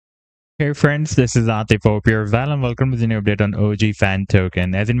Hey friends, this is Atif Hope here. Well, and welcome to the new update on OG Fan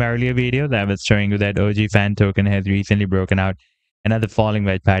Token. As in my earlier videos, I was showing you that OG Fan Token has recently broken out another falling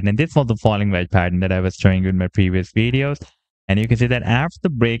wedge pattern. And this was the falling wedge pattern that I was showing you in my previous videos. And you can see that after the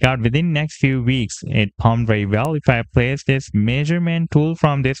breakout within next few weeks, it pumped very well. If I place this measurement tool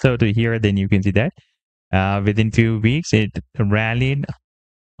from this low to here, then you can see that within few weeks, it rallied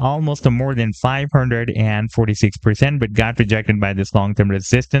almost more than 546%, but got rejected by this long-term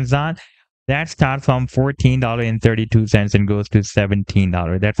resistance zone. That starts from $14.32 and goes to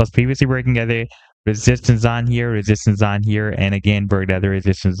 $17. That was previously working as a resistance zone here, and again broke as a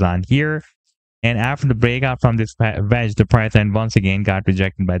resistance zone here. And after the breakout from this wedge, the price line once again got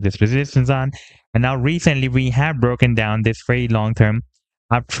rejected by this resistance zone. And now recently we have broken down this very long-term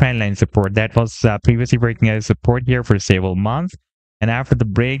uptrend line support that was previously working as support here for several months. And after the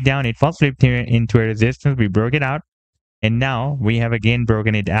breakdown, it was flipped into a resistance. We broke it out. And now we have again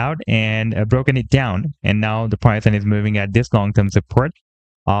broken it out and broken it down. And now the price line is moving at this long-term support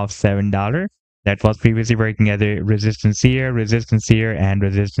of $7. That was previously working as a resistance here, and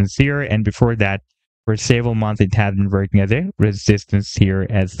resistance here. And before that, for several months, it has been working as a resistance here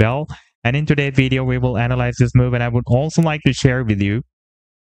as well. And in today's video, we will analyze this move. And I would also like to share with you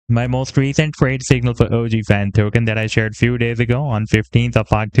my most recent trade signal for OG Fan Token that I shared a few days ago on 15th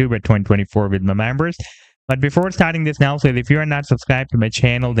of October 2024 with my members. But before starting this analysis, if you are not subscribed to my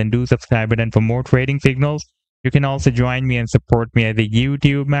channel, then do subscribe it. And for more trading signals, you can also join me and support me as a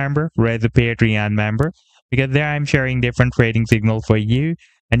YouTube member or as a Patreon member, because there I'm sharing different trading signals for you.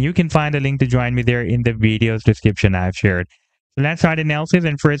 And you can find a link to join me there in the video's description I've shared. So let's start analysis.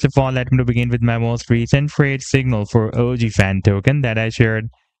 And first of all, let me begin with my most recent trade signal for OG Fan Token that I shared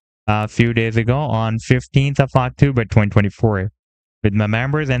a few days ago on 15th of October 2024 with my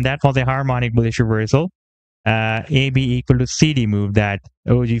members, and that was a harmonic bullish reversal AB equal to CD move that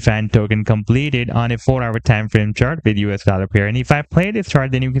OG Fan Token completed on a 4-hour time frame chart with US dollar pair. And if I play this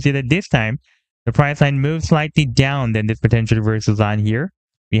chart, then you can see that this time the price line moved slightly down than this potential reversals on here.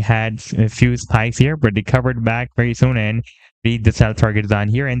 We had a few spikes here, but they covered back very soon and read the sell targets on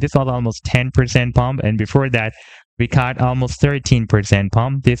here, and this was almost 10% pump. And before that, we caught almost 13%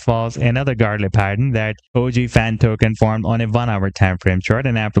 pump. This was another garlic pattern that OG Fan Token formed on a 1-hour time frame chart.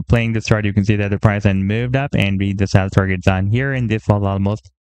 And after playing this chart, you can see that the price then moved up and read the sell targets on here. And this was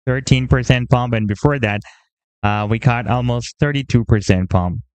almost 13% pump. And before that, we caught almost 32%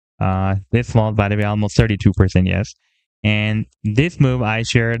 pump. This was, by the way, almost 32%, yes. And this move I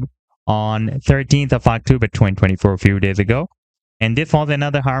shared on 13th of October 2024 a few days ago. And this was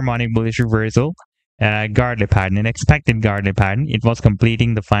another harmonic bullish reversal. Garlic pattern, an expected garlic pattern. It was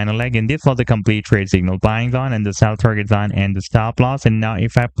completing the final leg, and this was a complete trade signal. Buying on and the sell targets on and the stop loss. And now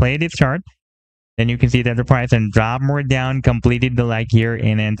if I play this chart, then you can see that the price then dropped more down, completed the leg here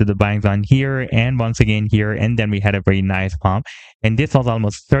and into the buying on here and once again here, and then we had a very nice pump. And this was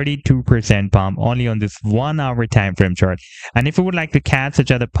almost 32% pump only on this 1-hour time frame chart. And if you would like to catch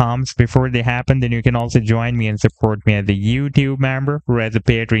such other pumps before they happen, then you can also join me and support me as a YouTube member or as a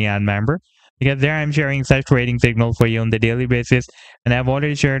Patreon member, because there I'm sharing such trading signals for you on the daily basis. And I've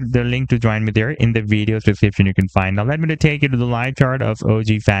already shared the link to join me there in the video's description you can find. Now let me take you to the live chart of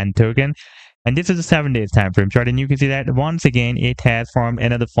OG Fan Token. And this is a 7 days time frame chart. And you can see that once again, it has formed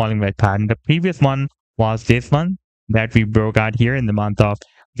another falling wedge pattern. The previous one was this one that we broke out here in the month of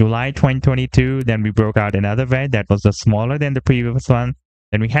July 2022. Then we broke out another wedge that was smaller than the previous one.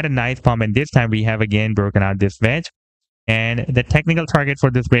 Then we had a nice pump, and this time we have again broken out this wedge. And the technical target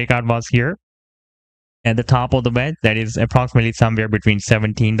for this breakout was here at the top of the wedge, that is approximately somewhere between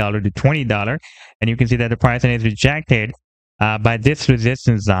 $17 to $20. And you can see that the price is rejected by this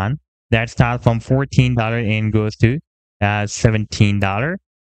resistance zone that starts from $14 and goes to $17.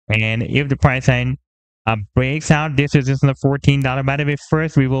 And if the price line breaks out this resistance of $14, by the way,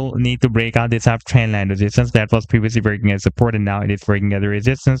 first we will need to break out this uptrend line resistance that was previously working as support, and now it is working as a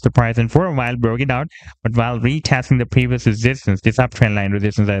resistance. The price line for a while broke it out, but while retesting the previous resistance, this uptrend line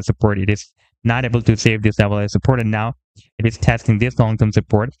resistance as support, it is not able to save this level as support, and now it is testing this long-term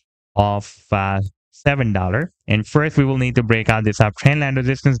support of $7. And first we will need to break out this uptrend line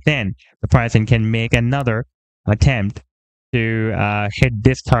resistance, then the price can make another attempt to hit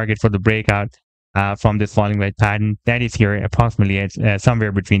this target for the breakout from this falling wedge pattern that is here approximately at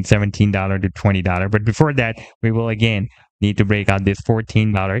somewhere between $17 to $20. But before that, we will again need to break out this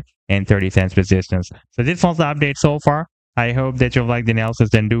 $14.30 resistance. So this was the update so far. I hope that you've liked the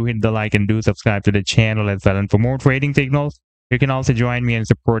analysis. Then do hit the like and do subscribe to the channel as well. And for more trading signals, you can also join me and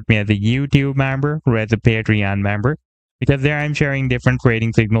support me as a YouTube member or as a Patreon member, because there I'm sharing different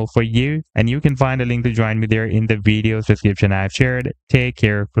trading signals for you. And you can find a link to join me there in the video's description I've shared. Take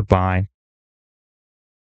care. Goodbye.